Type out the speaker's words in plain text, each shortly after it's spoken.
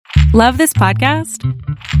Love this podcast?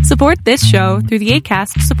 Support this show through the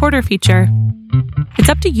Acast supporter feature. It's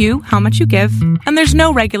up to you how much you give, and there's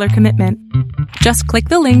no regular commitment. Just click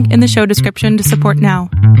the link in the show description to support now.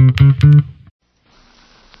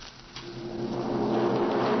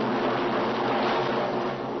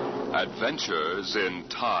 Adventures in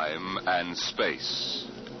time and space,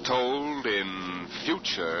 told in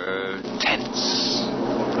future tense.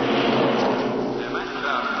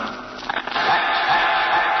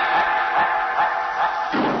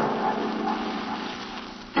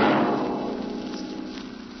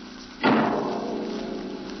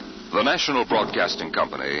 The National Broadcasting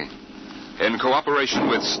Company, in cooperation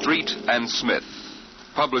with Street and Smith,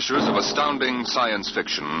 publishers of astounding science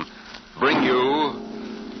fiction, bring you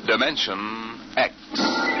Dimension X.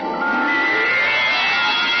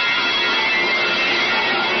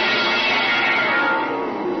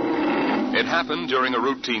 It happened during a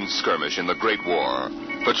routine skirmish in the Great War.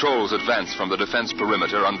 Patrols advanced from the defense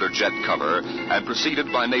perimeter under jet cover and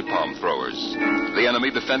preceded by napalm throwers. The enemy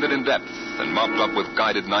defended in depth and mopped up with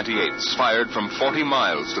guided 98s fired from 40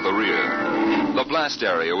 miles to the rear. The blast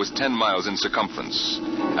area was 10 miles in circumference,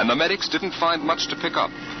 and the medics didn't find much to pick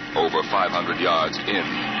up over 500 yards in.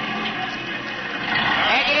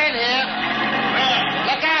 Take it in here.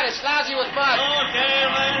 Look out, it's lousy with mud. Okay,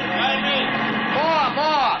 right in.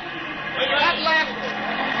 More. That left.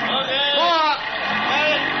 Okay. More.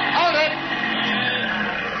 Right. Hold it.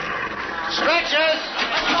 Stretchers.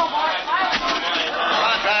 Let's go, boys. Come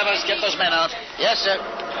on, drivers, get those men out. Yes, sir.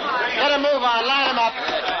 Get a move on, line them up.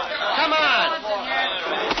 Come on.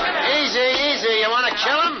 Easy. You want to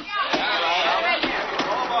kill him?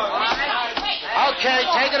 Okay,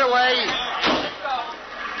 take it away.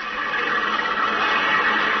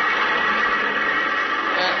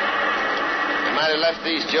 They might have left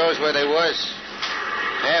these Joes where they was.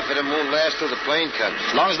 Half of them won't last till the plane comes.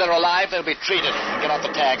 As long as they're alive, they'll be treated. Get out the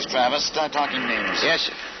tags, Travis. Start talking names. Yes,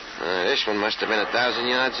 sir. This one must have been 1,000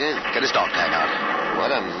 yards in. Get his dog tag out.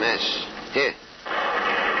 What a mess. Here.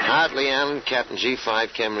 Hartley Allen, Captain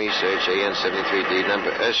G5, Chem Research, AN-73D,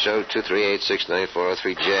 number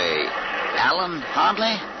SO238694003J. Alan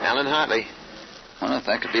Hartley? Alan Hartley. Wonder if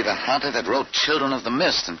that could be the Hartley that wrote Children of the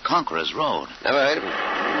Mist and Conqueror's Road. Never heard of him.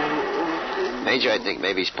 Major, I think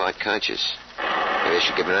maybe he's part conscious. Maybe I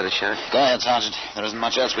should give him another shot. Go ahead, Sergeant. There isn't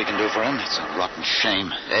much else we can do for him. It's a rotten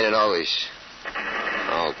shame. Ain't it always?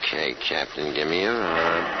 Okay, Captain, give me your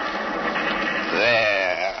arm.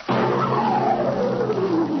 There.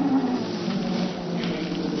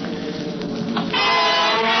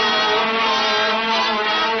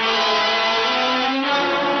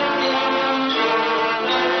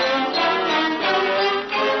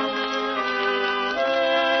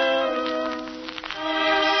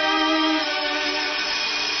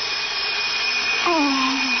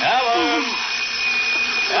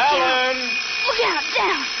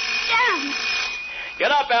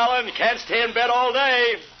 Get up, Alan. You can't stay in bed all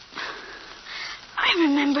day. I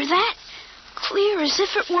remember that. Clear as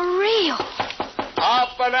if it were real.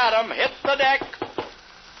 Up and at 'em. Hit the deck.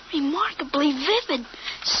 Remarkably vivid.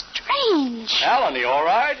 Strange. Alan, you all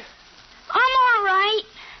right? I'm all right.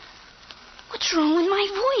 What's wrong with my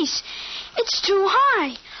voice? It's too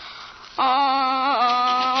high. What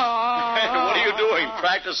are you doing?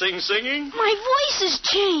 Practicing singing? My voice has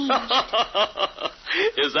changed.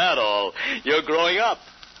 Is that all? You're growing up.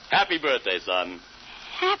 Happy birthday, son.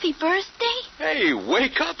 Happy birthday? Hey,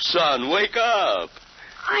 wake up, son. Wake up.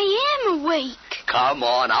 I am awake. Come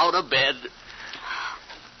on, out of bed.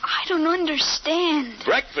 I don't understand.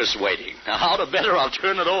 Breakfast waiting. Now, out of bed or I'll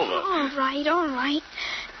turn it over. All right.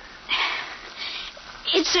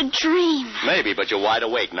 It's a dream. Maybe, but you're wide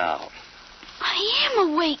awake now. I am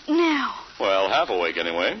awake now. Well, half awake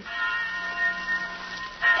anyway.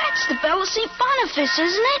 That's the Bell of St. Boniface,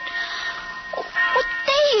 isn't it? What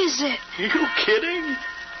day is it? You kidding?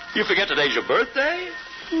 You forget today's your birthday?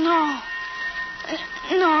 No,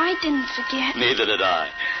 I didn't forget. Neither did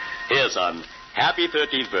I. Here, son. Happy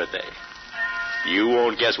 13th birthday. You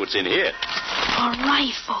won't guess what's in here. A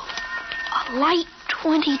rifle. A light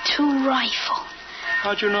 .22 rifle.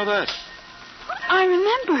 How'd you know that? I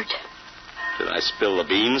remembered. Did I spill the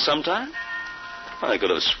beans sometime? I could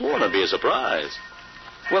have sworn it'd be a surprise.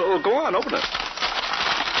 Well, go on, open it.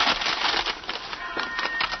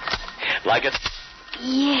 Like it?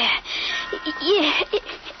 Yeah,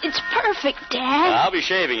 it's perfect, Dad. I'll be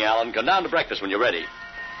shaving, Alan. Come down to breakfast when you're ready.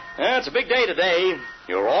 It's a big day today.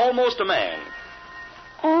 You're almost a man.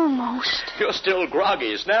 Almost. You're still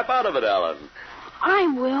groggy. Snap out of it, Alan. I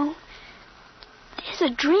will. There's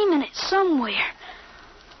a dream in it somewhere.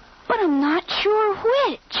 But I'm not sure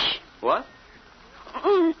which. What?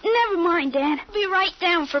 Never mind, Dad. I'll be right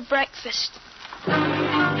down for breakfast.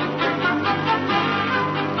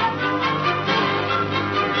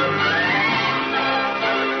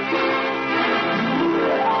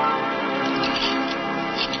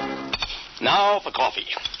 Now for coffee.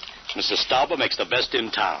 Mr. Stauber makes the best in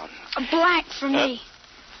town. A black for me.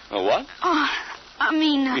 A what?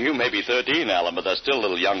 You may be 13, Alan, but that's still a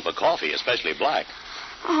little young for coffee, especially black.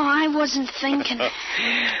 I wasn't thinking. What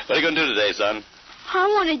are you going to do today, son? I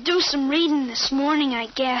want to do some reading this morning, I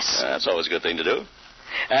guess. That's always a good thing to do.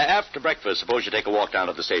 After breakfast, suppose you take a walk down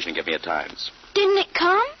to the station and give me a Times. Didn't it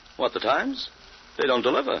come? What, the Times? They don't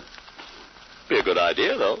deliver. Be a good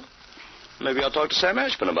idea, though. Maybe I'll talk to Sam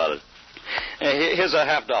Ashburn about it. Here's a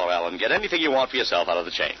 $50, Alan. Get anything you want for yourself out of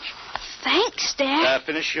the change. Thanks, Dad.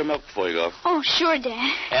 Finish your milk before you go. Oh, sure,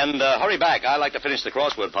 Dad. And hurry back. I like to finish the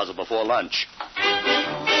crossword puzzle before lunch.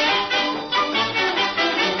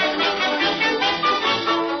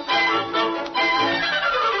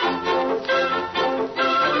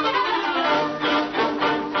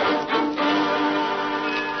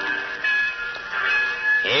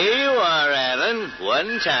 Here you are, Alan.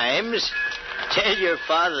 1 Times. Tell your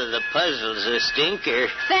father the puzzle's a stinker.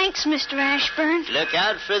 Thanks, Mr. Ashburn. Look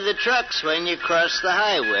out for the trucks when you cross the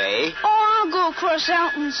highway. Oh, I'll go across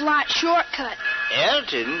Elton's lot shortcut.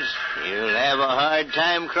 Elton's? You'll have a hard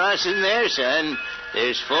time crossing there, son.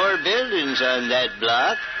 There's 4 buildings on that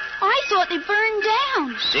block. I thought they burned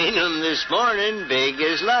down. Seen 'em this morning, big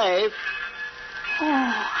as life.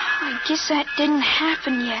 Oh, I guess that didn't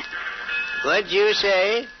happen yet. What'd you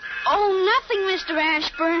say? Oh, nothing, Mr.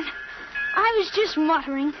 Ashburn. I was just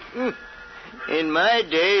muttering. In my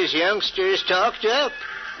days, youngsters talked up.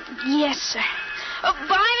 Yes, sir.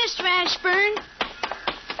 Bye, Mr. Ashburn.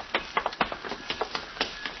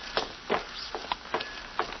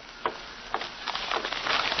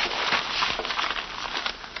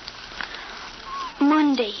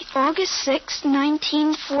 Monday, August 6,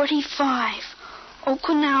 1945.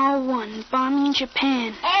 Okinawa 1, bombing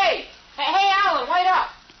Japan. Hey, Alan, wait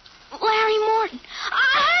up. Larry Morton.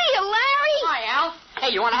 Hiya, Larry. Hi, Al.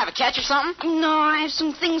 Hey, you want to have a catch or something? No, I have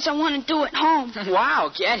some things I want to do at home. Wow,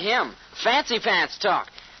 get him. Fancy pants talk.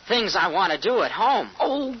 Things I want to do at home.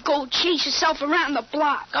 Oh, go chase yourself around the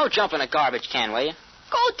block. Go jump in a garbage can, will you?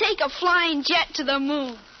 Go take a flying jet to the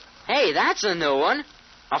moon. Hey, that's a new one.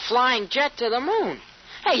 A flying jet to the moon.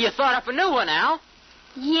 Hey, you thought up a new one, Al.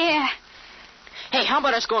 Yeah. Hey, how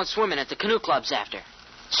about us going swimming at the canoe clubs after?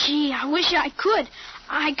 Gee, I wish I could.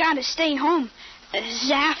 I gotta stay home.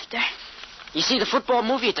 After. You see the football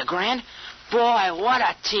movie at the Grand? Boy, what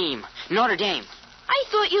a team. Notre Dame. I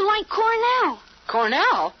thought you liked Cornell.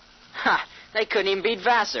 Cornell? Ha, they couldn't even beat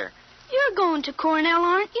Vassar. You're going to Cornell,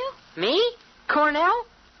 aren't you? Me? Cornell?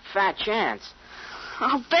 Fat chance.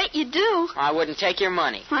 I'll bet you do. I wouldn't take your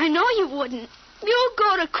money. I know you wouldn't. You'll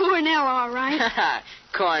go to Cornell, all right.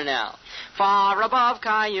 Cornell. Far above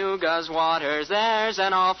Cayuga's waters, there's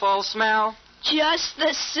an awful smell. Just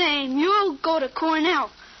the same, you'll go to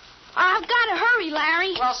Cornell. I've got to hurry,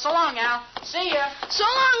 Larry. Well, so long, Al. See ya. So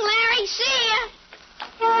long, Larry. See ya.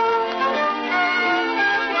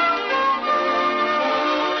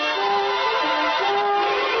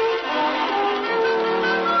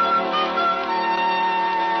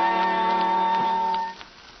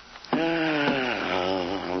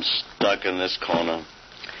 I'm stuck in this corner.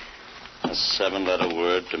 A 7-letter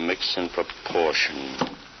word to mix in proportion.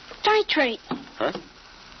 Titrate. Huh?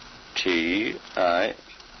 T-I...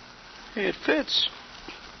 It fits.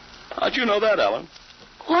 How'd you know that, Alan?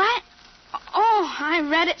 What? Oh, I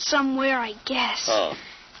read it somewhere, I guess. Oh.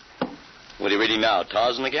 What are you reading now,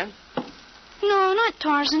 Tarzan again? No, not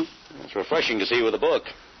Tarzan. It's refreshing to see you with a book.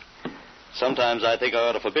 Sometimes I think I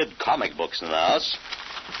ought to forbid comic books in the house.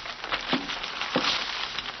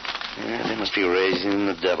 Yeah, they must be raising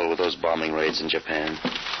the devil with those bombing raids in Japan.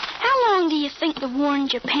 How long do you think the war in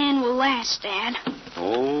Japan will last, Dad?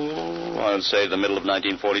 Oh, I'd say the middle of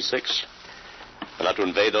 1946. They'll have to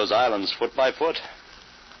invade those islands foot by foot.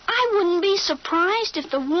 I wouldn't be surprised if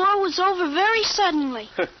the war was over very suddenly.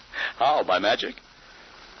 How, by magic?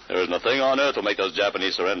 There isn't a thing on earth will make those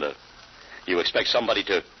Japanese surrender. You expect somebody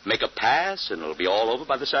to make a pass and it'll be all over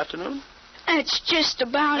by this afternoon? That's just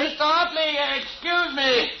about it. Mr. Utley, excuse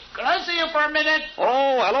me. Could I see you for a minute?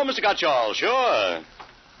 Oh, hello, Mr. Gutchall. Sure.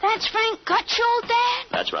 That's Frank Gutchall, Dad?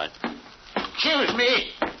 That's right. Excuse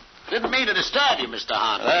me. Didn't mean to disturb you, Mr.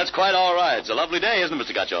 Hartley. That's quite all right. It's a lovely day, isn't it,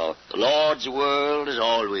 Mr. Gutchall? The Lord's world is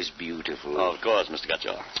always beautiful. Oh, of course, Mr.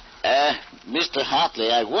 Gutchall. Mr. Hartley,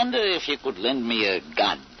 I wonder if you could lend me a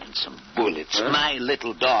gun and some bullets. Huh? My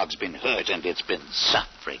little dog's been hurt and it's been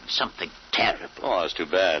suffering something terrible. Oh, that's too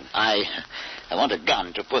bad. I I want a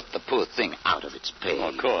gun to put the poor thing out of its pain. Oh,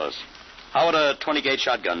 of course. How would a 20-gauge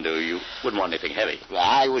shotgun do? You wouldn't want anything heavy.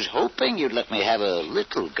 I was hoping you'd let me have a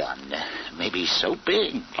little gun. Maybe so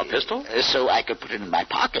big. A pistol? So I could put it in my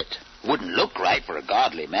pocket. Wouldn't look right for a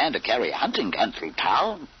godly man to carry a hunting gun through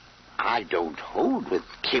town. I don't hold with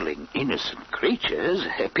killing innocent creatures.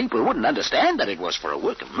 People wouldn't understand that it was for a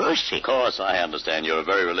work of mercy. Of course, I understand. You're a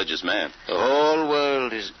very religious man. The whole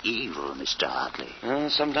world is evil, Mr. Hartley. Well,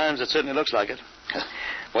 sometimes it certainly looks like it.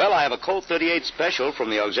 Well, I have a Colt 38 special from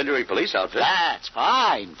the auxiliary police outfit. That's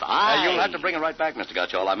fine. You'll have to bring it right back, Mr.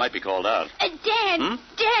 Gutchall. I might be called out. Dad,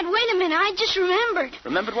 Dad, wait a minute. I just remembered.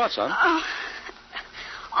 Remembered what, son?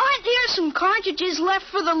 Aren't there some cartridges left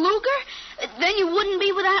for the Luger? Then you wouldn't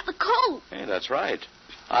be without the Colt. Hey, that's right.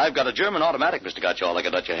 I've got a German automatic, Mr. Gutchall, I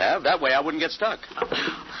could let you have. That way I wouldn't get stuck.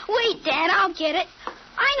 Wait, Dad, I'll get it.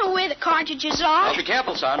 I know where the cartridges are. Well, be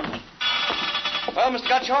careful, son. Well, Mr.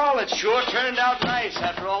 Gutchall, it sure turned out nice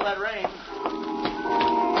after all that rain.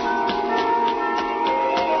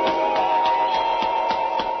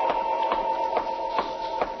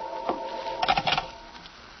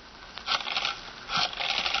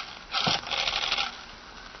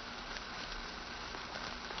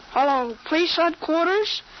 Hello, police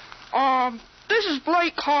headquarters. This is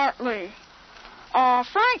Blake Hartley.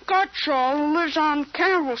 Frank Gutchall, who lives on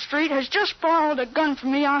Campbell Street, has just borrowed a gun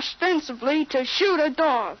from me ostensibly to shoot a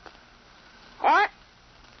dog. What?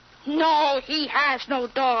 No, he has no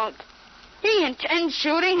dog. He intends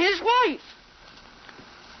shooting his wife.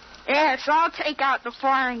 Yes, I'll take out the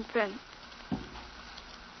firing pin.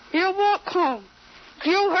 He'll walk home. If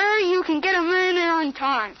you hurry, you can get him in there on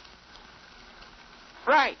time.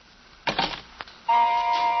 Right.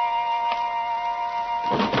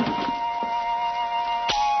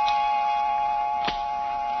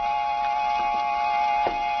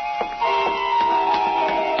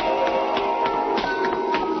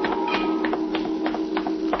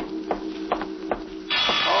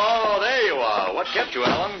 Oh, there you are. What kept you,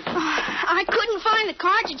 Alan? I couldn't find the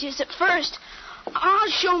cartridges at first. I'll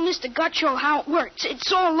show Mr. Gutchall how it works.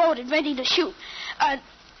 It's all loaded, ready to shoot.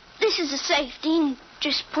 This is a safety, and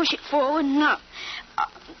just push it forward and up.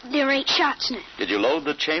 There are 8 shots in it. Did you load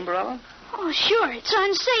the chamber, Alan? Oh, sure. It's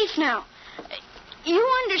unsafe now. You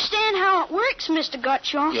understand how it works, Mr.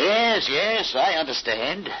 Gutchall? Yes, I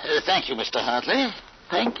understand. Thank you, Mr. Hartley.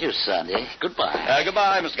 Thank you, Sonny. Goodbye.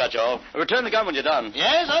 Goodbye, Mr. Gutchall. Return the gun when you're done.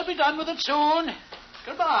 Yes, I'll be done with it soon.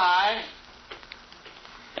 Goodbye.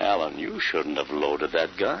 Alan, you shouldn't have loaded that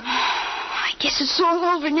gun. I guess it's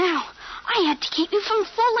all over now. I had to keep you from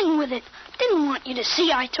fooling with it. Didn't want you to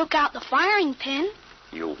see I took out the firing pin.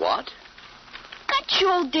 You what?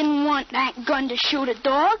 Gutchall didn't want that gun to shoot a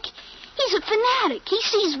dog. He's a fanatic. He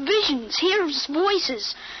sees visions, hears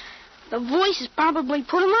voices. The voices probably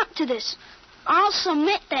put him up to this. I'll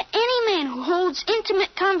submit that any man who holds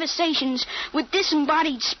intimate conversations with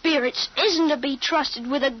disembodied spirits isn't to be trusted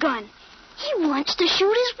with a gun. He wants to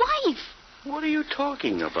shoot his wife. What are you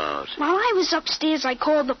talking about? While I was upstairs, I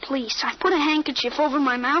called the police. I put a handkerchief over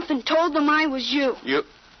my mouth and told them I was you.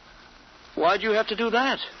 Why'd you have to do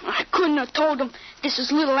that? I couldn't have told them. This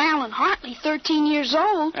is little Alan Hartley, 13 years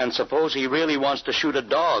old. And suppose he really wants to shoot a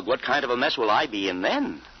dog. What kind of a mess will I be in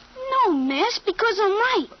then? No mess, because I'm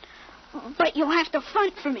right. But you'll have to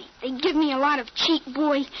front for me. They give me a lot of cheap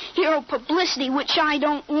boy hero publicity, which I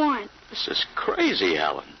don't want. This is crazy,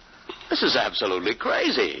 Alan. This is absolutely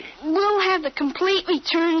crazy. We'll have the complete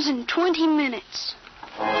returns in 20 minutes.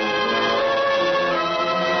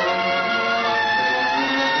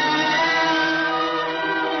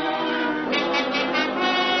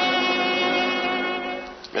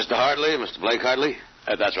 Mr. Hartley, Mr. Blake Hartley?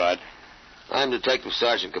 That's right. I'm Detective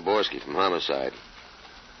Sergeant Kaborski from Homicide.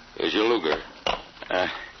 Here's your Luger.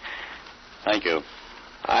 Thank you.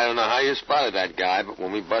 I don't know how you spotted that guy, but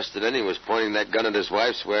when we busted in, he was pointing that gun at his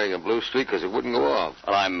wife, swearing a blue streak because it wouldn't go off.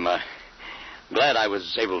 Well, I'm glad I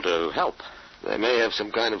was able to help. They may have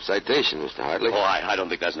some kind of citation, Mr. Hartley. Oh, I don't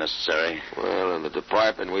think that's necessary. Well, in the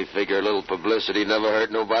department, we figure a little publicity never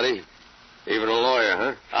hurt nobody. Even a lawyer,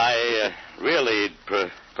 huh? I really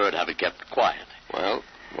prefer to have it kept quiet. Well,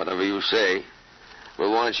 whatever you say.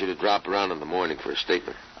 We'll want you to drop around in the morning for a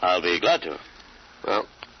statement. I'll be glad to. Well,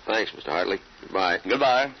 thanks, Mr. Hartley. Goodbye.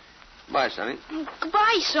 Goodbye. Bye, Sonny.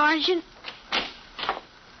 Goodbye, Sergeant.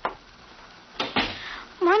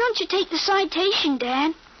 Why don't you take the citation,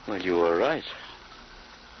 Dad? Well, you were right.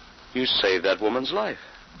 You saved that woman's life.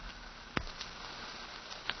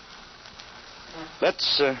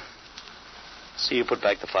 Let's see you put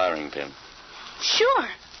back the firing pin. Sure.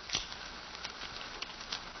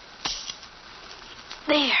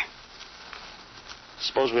 There.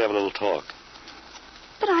 Suppose we have a little talk.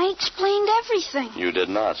 But I explained everything. You did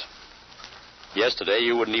not. Yesterday,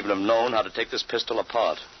 you wouldn't even have known how to take this pistol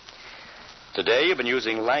apart. Today, you've been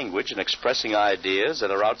using language and expressing ideas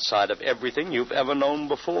that are outside of everything you've ever known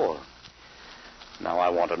before. Now I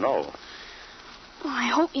want to know. Well,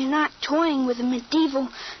 I hope you're not toying with a medieval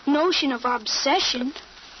notion of obsession.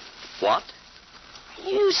 What?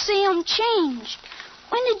 You say I'm changed.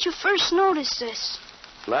 When did you first notice this?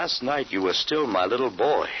 Last night, you were still my little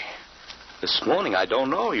boy. This morning, I don't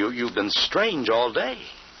know. You've been strange all day.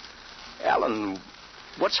 Alan,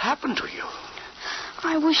 what's happened to you?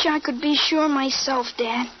 I wish I could be sure myself,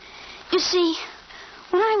 Dad. You see,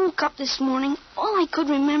 when I woke up this morning, all I could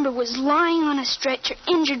remember was lying on a stretcher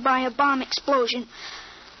injured by a bomb explosion.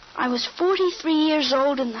 I was 43 years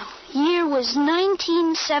old, and the year was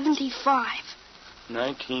 1975.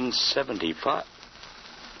 1975?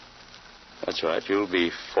 That's right. You'll be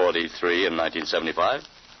 43 in 1975.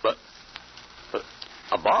 But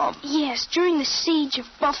a bomb? Yes, during the siege of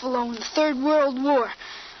Buffalo in the Third World War.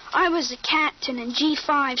 I was a captain in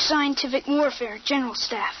G5 Scientific Warfare General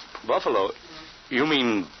Staff. Buffalo? You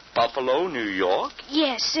mean Buffalo, New York?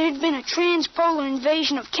 Yes, there had been a transpolar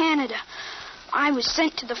invasion of Canada. I was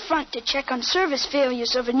sent to the front to check on service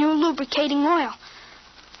failures of a new lubricating oil.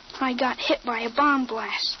 I got hit by a bomb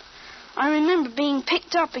blast. I remember being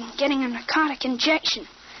picked up and getting a narcotic injection.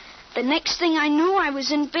 The next thing I knew, I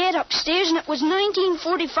was in bed upstairs, and it was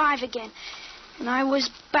 1945 again. And I was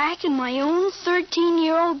back in my own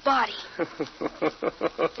 13-year-old body.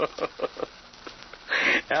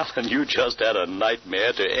 Alan, you just had a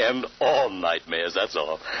nightmare to end all nightmares, that's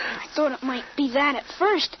all. I thought it might be that at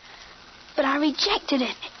first, but I rejected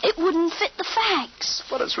it. It wouldn't fit the facts.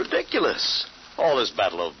 But it's ridiculous. All this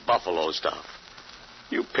Battle of Buffalo stuff.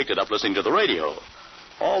 You picked it up listening to the radio.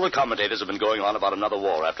 All the commentators have been going on about another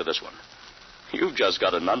war after this one. You've just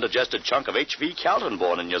got an undigested chunk of H.V.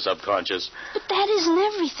 Kaltenborn in your subconscious. But that isn't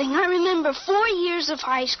everything. I remember 4 years of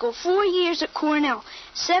high school, 4 years at Cornell,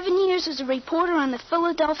 7 years as a reporter on the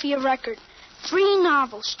Philadelphia Record, 3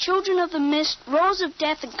 novels, Children of the Mist, Rose of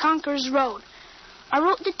Death, and Conqueror's Road. I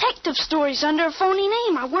wrote detective stories under a phony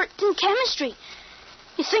name. I worked in chemistry.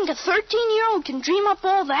 You think a 13-year-old can dream up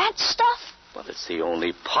all that stuff? But it's the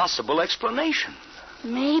only possible explanation.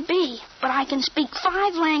 Maybe, but I can speak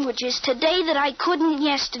 5 languages today that I couldn't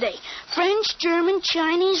yesterday. French, German,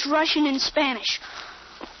 Chinese, Russian, and Spanish.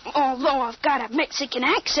 Although I've got a Mexican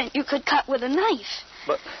accent you could cut with a knife.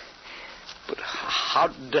 But how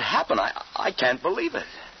did it happen? I can't believe it.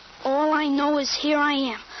 All I know is here I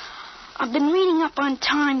am. I've been reading up on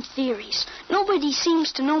time theories. Nobody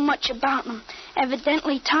seems to know much about them.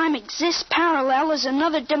 Evidently, time exists parallel as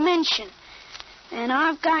another dimension. And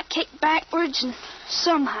I've got kicked backwards and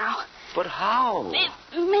somehow... But how? It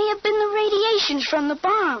may have been the radiations from the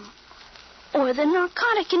bomb. Or the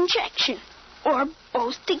narcotic injection. Or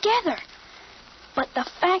both together. But the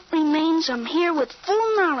fact remains I'm here with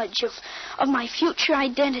full knowledge of my future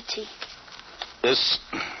identity. This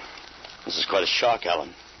is quite a shock,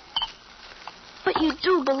 Alan. But you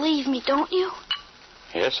do believe me, don't you?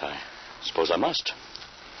 Yes, I suppose I must.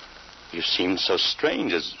 You seem so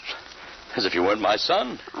strange, as if you weren't my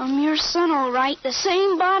son. I'm your son, all right. The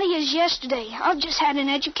same body as yesterday. I've just had an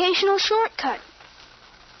educational shortcut.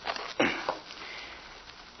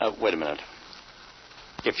 Wait a minute.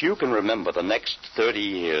 If you can remember the next 30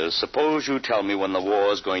 years, suppose you tell me when the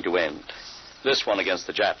war is going to end. This one against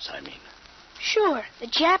the Japs, I mean. Sure. The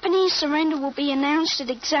Japanese surrender will be announced at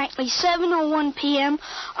exactly 7:01 p.m.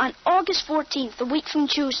 on August 14th, a week from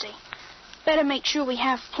Tuesday. Better make sure we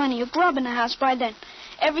have plenty of grub in the house by then.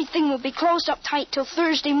 Everything will be closed up tight till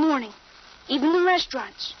Thursday morning. Even the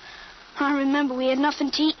restaurants. I remember we had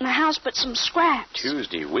nothing to eat in the house but some scraps.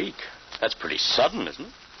 Tuesday week? That's pretty sudden, isn't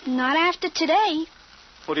it? Not after today.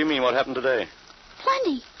 What do you mean, what happened today?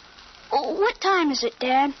 Plenty. Oh, what time is it,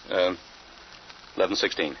 Dad?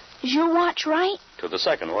 11:16. Is your watch right? To the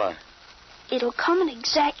second, why? It'll come at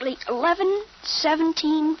exactly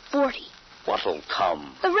 11:17:40. What'll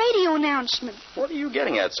come? The radio announcement. What are you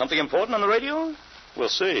getting at? Something important on the radio? We'll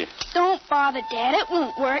see. Don't bother, Dad. It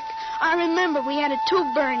won't work. I remember we had a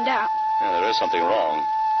tube burned out. Yeah, there is something wrong.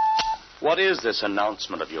 What is this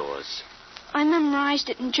announcement of yours? I memorized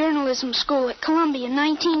it in journalism school at Columbia in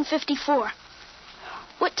 1954.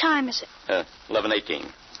 What time is it?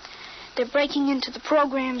 11:18. They're breaking into the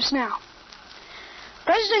programs now.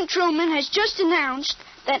 President Truman has just announced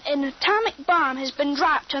that an atomic bomb has been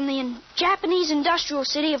dropped on the Japanese industrial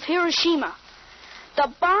city of Hiroshima. The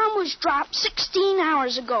bomb was dropped 16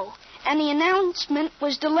 hours ago, and the announcement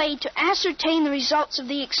was delayed to ascertain the results of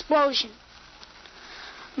the explosion.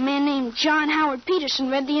 A man named John Howard Peterson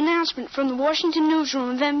read the announcement from the Washington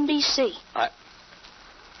newsroom of NBC.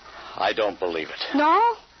 I don't believe it.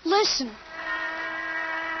 No? Listen.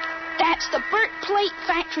 That's the Burt Plate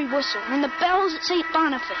factory whistle and the bells at St.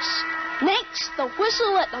 Boniface. Next, the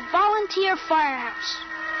whistle at the volunteer firehouse.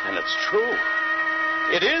 And it's true.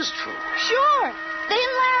 It is true. Sure. Then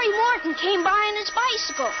Larry Morton came by on his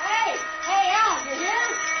bicycle. Hey, Alan, you hear?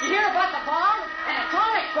 You hear about the bomb? An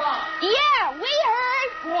atomic bomb. Yeah, we heard.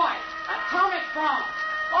 Boy, atomic bomb.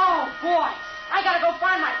 Oh, boy. I gotta go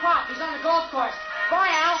find my pop. He's on the golf course. Bye,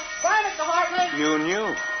 Al. Bye, Mr. Hartley. You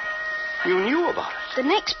knew. You knew about it. The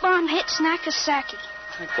next bomb hit Nagasaki.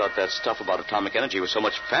 I thought that stuff about atomic energy was so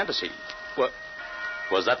much fantasy. What?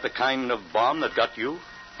 Was that the kind of bomb that got you?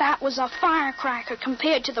 That was a firecracker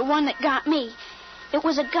compared to the one that got me. It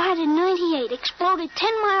was a guided 98, exploded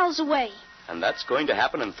 10 miles away. And that's going to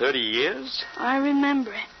happen in 30 years? I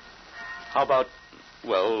remember it. How about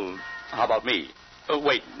me?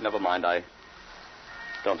 Wait, never mind. I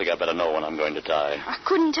don't think I better know when I'm going to die. I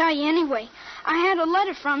couldn't tell you anyway. I had a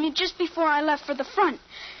letter from you just before I left for the front.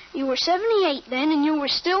 You were 78 then, and you were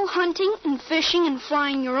still hunting and fishing and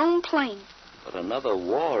flying your own plane. But another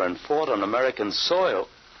war and fought on American soil.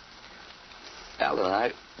 Alan,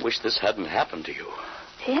 I wish this hadn't happened to you.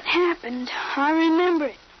 It happened. I remember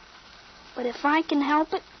it. But if I can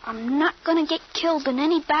help it, I'm not going to get killed in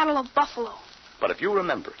any Battle of Buffalo. But if you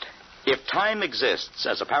remember it, if time exists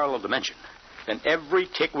as a parallel dimension, then every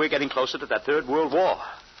tick we're getting closer to that Third World War.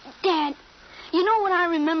 Dad, you know what I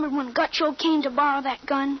remembered when Gutcho came to borrow that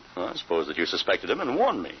gun? Well, I suppose that you suspected him and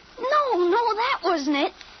warned me. No, that wasn't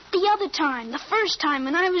it. The other time, the first time,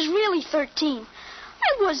 when I was really 13.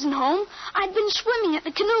 I wasn't home. I'd been swimming at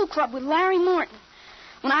the canoe club with Larry Morton.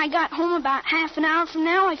 When I got home about half an hour from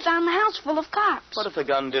now, I found the house full of cops. But if the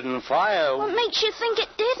gun didn't fire... What makes you think it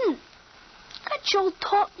didn't? Gutcho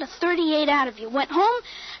talked the 38 out of you. Went home,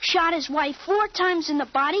 shot his wife 4 times in the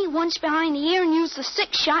body, once behind the ear, and used the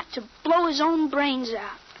 6th shot to blow his own brains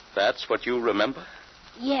out. That's what you remember?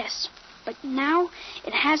 Yes, but now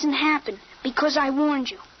it hasn't happened because I warned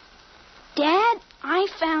you. Dad, I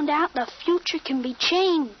found out the future can be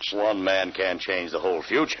changed. One man can't change the whole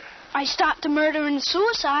future. I stopped the murder and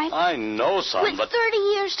suicide. I know, son, With 30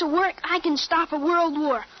 years to work, I can stop a world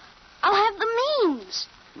war. I'll have the means.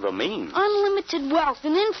 The means? Unlimited wealth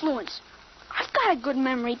and influence. I've got a good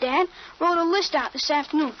memory, Dad. Wrote a list out this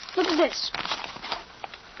afternoon. Look at this.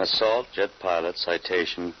 Assault, jet pilot,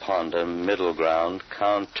 citation, Ponda, middle ground,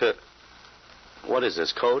 counter... What is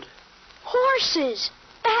this, code? Horses.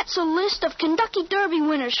 That's a list of Kentucky Derby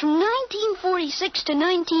winners from 1946 to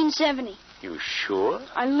 1970. You sure?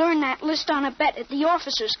 I learned that list on a bet at the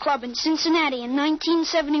Officers Club in Cincinnati in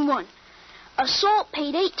 1971. Assault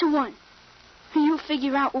paid 8-1. You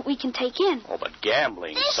figure out what we can take in. Oh, but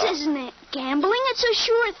gambling... This isn't it. Gambling, it's a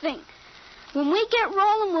sure thing. When we get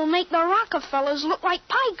rolling, we'll make the Rockefellers look like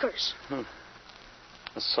pikers.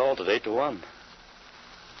 Assault at 8-1.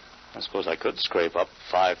 I suppose I could scrape up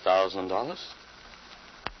 $5,000.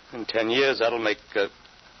 In 10 years, that'll make a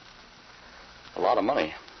lot of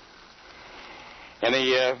money.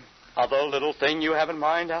 Any other little thing you have in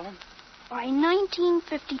mind, Alan? By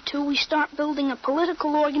 1952, we start building a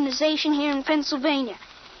political organization here in Pennsylvania.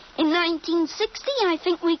 In 1960, I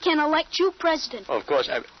think we can elect you president. Oh, of course.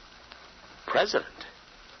 President?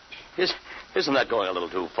 Isn't that going a little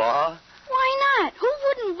too far? Why not? Who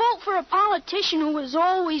wouldn't vote for a politician who was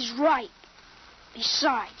always right?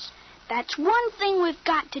 Besides, that's one thing we've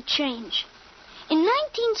got to change. In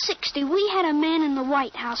 1960, we had a man in the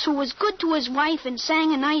White House who was good to his wife and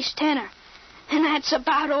sang a nice tenor. And that's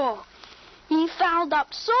about all. He fouled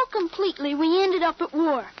up so completely we ended up at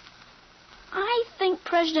war. I think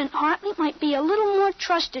President Hartley might be a little more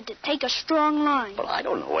trusted to take a strong line. Well, I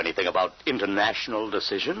don't know anything about international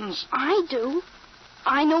decisions. I do.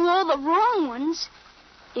 I know all the wrong ones.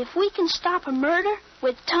 If we can stop a murder,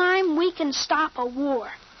 with time we can stop a war.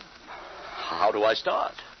 How do I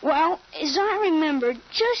start? Well, as I remember,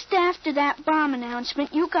 just after that bomb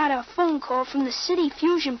announcement, you got a phone call from the City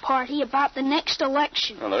Fusion Party about the next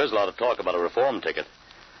election. Well, there is a lot of talk about a reform ticket.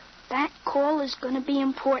 That call is going to be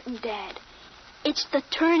important, Dad. It's the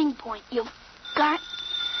turning point. You've got...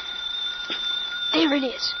 There it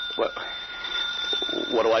is. Well,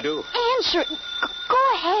 what do I do? Answer it.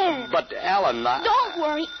 Go ahead. But, Alan, Don't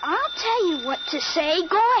worry. I'll tell you what to say.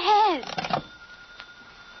 Go ahead.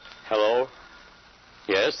 Hello?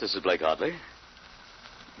 Yes, this is Blake Hartley.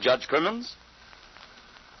 Judge Crimmins?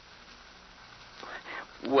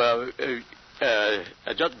 Well,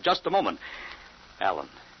 just a moment. Alan,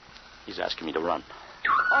 he's asking me to run.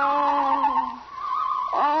 Oh,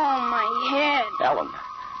 my head. Alan,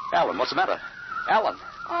 Alan, what's the matter? Alan.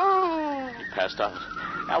 Oh. He passed out.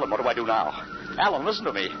 Alan, what do I do now? Alan, listen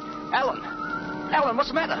to me. Alan. Alan, what's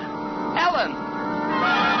the matter? Alan.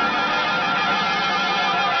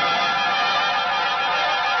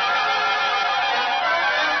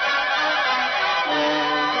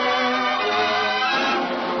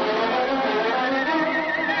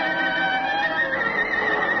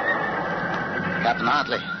 Captain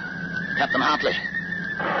Hartley. Captain Hartley.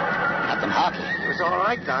 Captain Hartley. He was all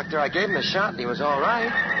right, Doctor. I gave him a shot and he was all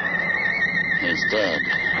right. He's dead.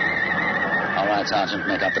 All right, Sergeant,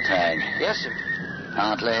 make up the tag. Yes, sir.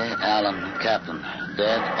 Hartley, Allen, Captain.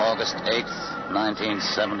 Dead August 8th,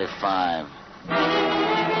 1975.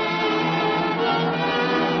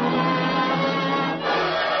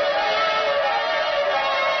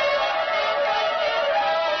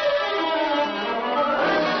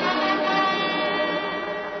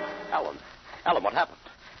 Alan, what happened?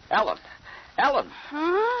 Alan. Alan.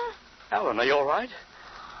 Huh? Alan, are you all right?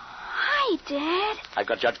 Hi, Dad. I've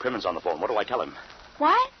got Judge Crimmins on the phone. What do I tell him?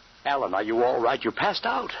 What? Alan, are you all right? You passed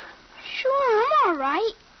out. Sure, I'm all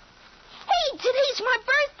right. Hey, today's my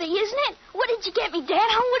birthday, isn't it? What did you get me, Dad?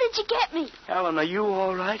 What did you get me? Alan, are you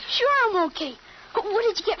all right? Sure, I'm okay. What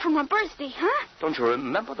did you get for my birthday, huh? Don't you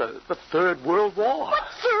remember the Third World War? What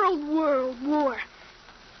Third World War?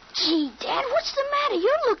 Gee, Dad, what's the matter?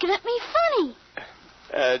 You're looking at me funny.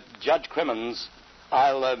 Judge Crimmins,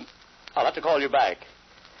 I'll have to call you back.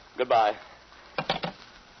 Goodbye.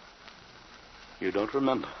 You don't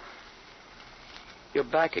remember. You're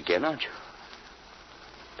back again, aren't you?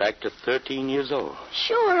 Back to 13 years old.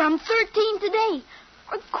 Sure, I'm 13 today.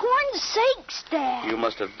 For corn's sakes, Dad. You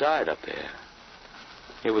must have died up there.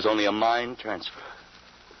 It was only a mind transfer.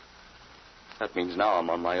 That means now I'm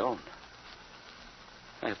on my own.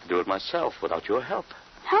 I have to do it myself without your help.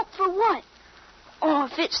 Help for what? Oh,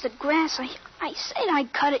 if it's the grass, I said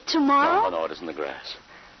I'd cut it tomorrow. No, it isn't the grass.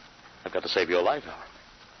 I've got to save your life, Alan.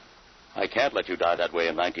 I can't let you die that way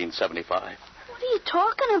in 1975. What are you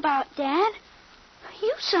talking about, Dad?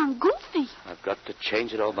 You sound goofy. I've got to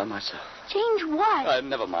change it all by myself. Change what?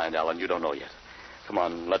 Never mind, Alan. You don't know yet. Come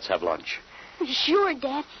on, let's have lunch. Sure,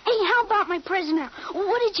 Dad. Hey, how about my present now?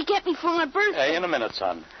 What did you get me for my birthday? In a minute,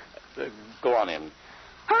 son. Go on in.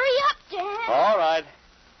 Hurry up, Dad. All right.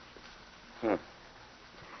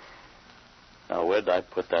 Now, where'd I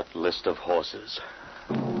put that list of horses?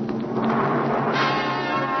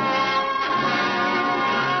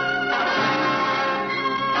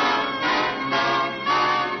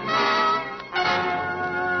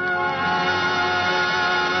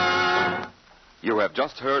 You have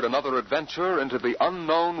just heard another adventure into the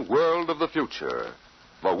unknown world of the future.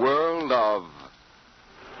 The world of...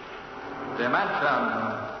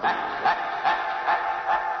 Dimension.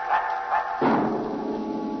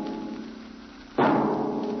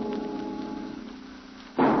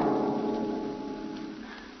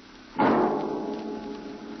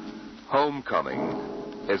 Homecoming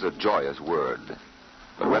is a joyous word.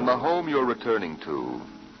 But when the home you're returning to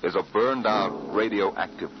is a burned-out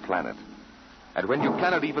radioactive planet, and when you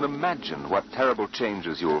cannot even imagine what terrible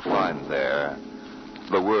changes you'll find there,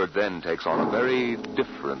 the word then takes on a very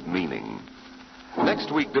different meaning.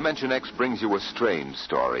 Next week, Dimension X brings you a strange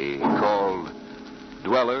story called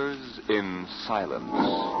Dwellers in Silence.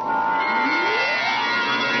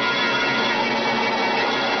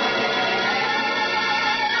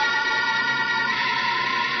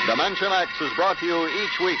 Dimension X is brought to you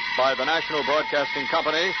each week by the National Broadcasting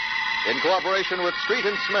Company in cooperation with Street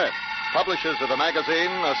and Smith, publishers of the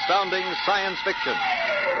magazine Astounding Science Fiction.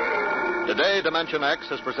 Today, Dimension X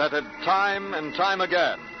has presented Time and Time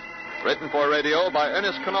Again, written for radio by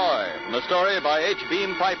Ernest Kenoy, and the story by H.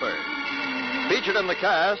 Beam Piper. Featured in the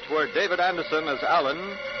cast were David Anderson as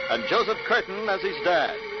Alan and Joseph Curtin as his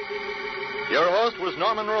dad. Your host was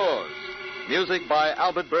Norman Rose. Music by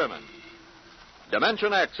Albert Berman.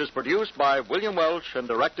 Dimension X is produced by William Welch and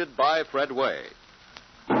directed by Fred Way.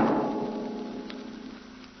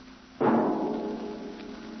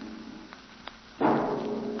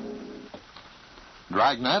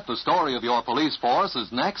 Dragnet, the story of your police force,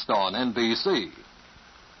 is next on NBC.